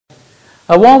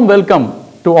A warm welcome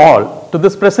to all to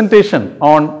this presentation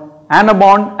on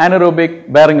Anabond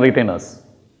anaerobic bearing retainers.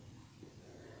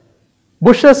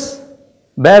 Bushes,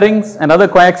 bearings and other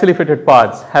coaxially fitted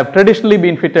parts have traditionally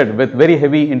been fitted with very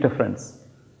heavy interference.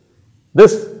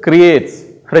 This creates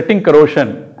fretting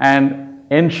corrosion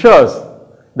and ensures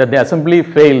that the assembly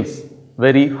fails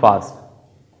very fast.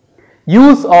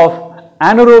 Use of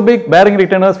anaerobic bearing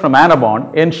retainers from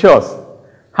Anabond ensures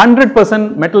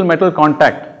 100% metal-metal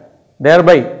contact,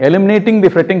 thereby eliminating the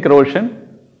fretting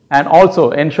corrosion and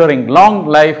also ensuring long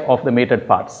life of the mated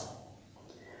parts.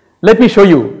 Let me show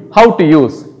you how to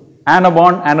use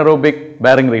Anabond anaerobic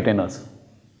bearing retainers.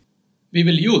 We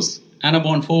will use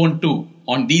Anabond 412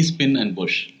 on these pin and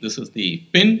bush. This is the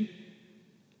pin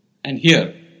and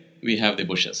here we have the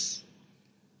bushes.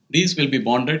 These will be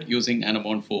bonded using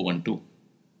Anabond 412.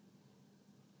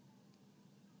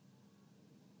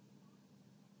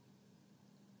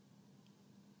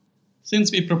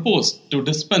 Since we propose to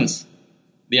dispense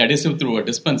the adhesive through a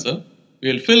dispenser,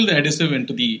 we will fill the adhesive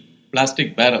into the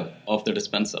plastic barrel of the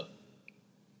dispenser.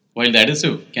 While the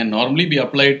adhesive can normally be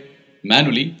applied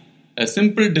manually, a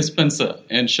simple dispenser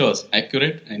ensures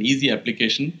accurate and easy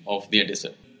application of the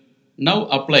adhesive. Now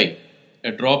apply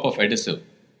a drop of adhesive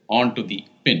onto the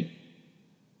pin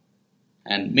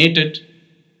and mate it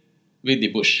with the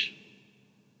bush.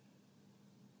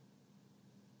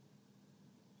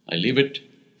 I leave it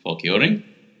for curing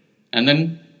and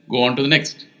then go on to the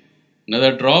next.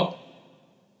 Another drop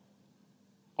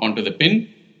onto the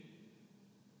pin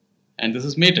and this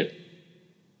is mated.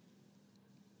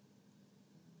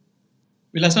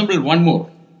 We'll assemble one more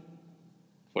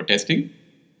for testing,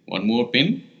 one more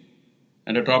pin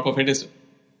and a drop of adhesive.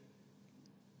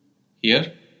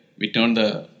 Here we turn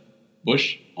the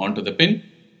bush onto the pin.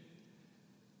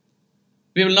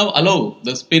 We will now allow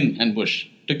this pin and bush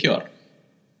to cure.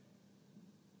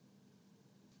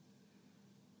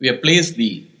 We have placed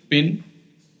the pin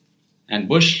and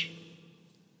bush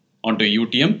onto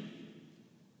UTM.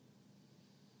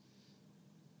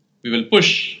 We will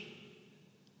push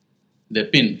the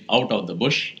pin out of the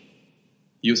bush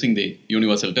using the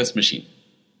universal test machine.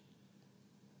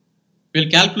 We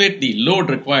will calculate the load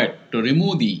required to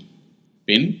remove the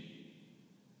pin,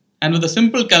 and with a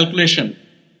simple calculation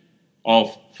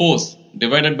of force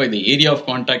divided by the area of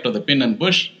contact of the pin and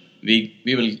bush, we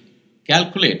will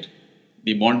calculate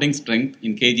the bonding strength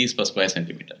in kgs per square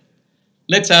centimeter.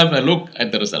 Let's have a look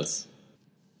at the results.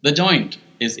 The joint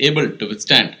is able to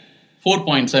withstand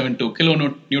 4.72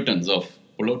 kilonewtons of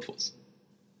pull-out force.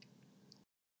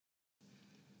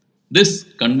 This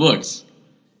converts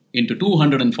into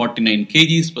 249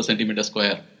 kgs per centimeter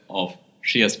square of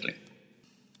shear strength.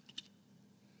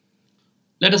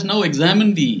 Let us now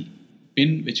examine the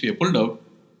pin which we have pulled out.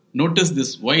 Notice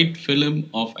this white film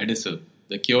of adhesive,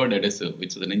 the cured adhesive,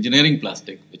 which is an engineering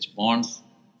plastic which bonds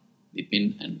the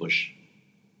pin and bush.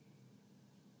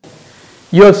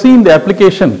 You have seen the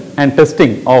application and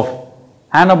testing of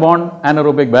Anabond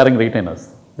anaerobic bearing retainers.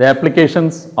 The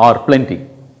applications are plenty.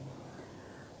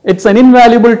 It's an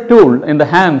invaluable tool in the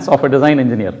hands of a design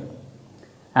engineer.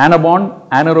 Anabond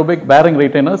anaerobic bearing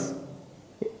retainers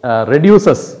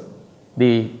reduces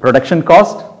the production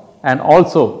cost and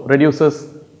also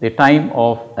reduces the time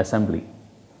of assembly.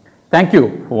 Thank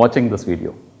you for watching this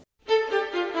video.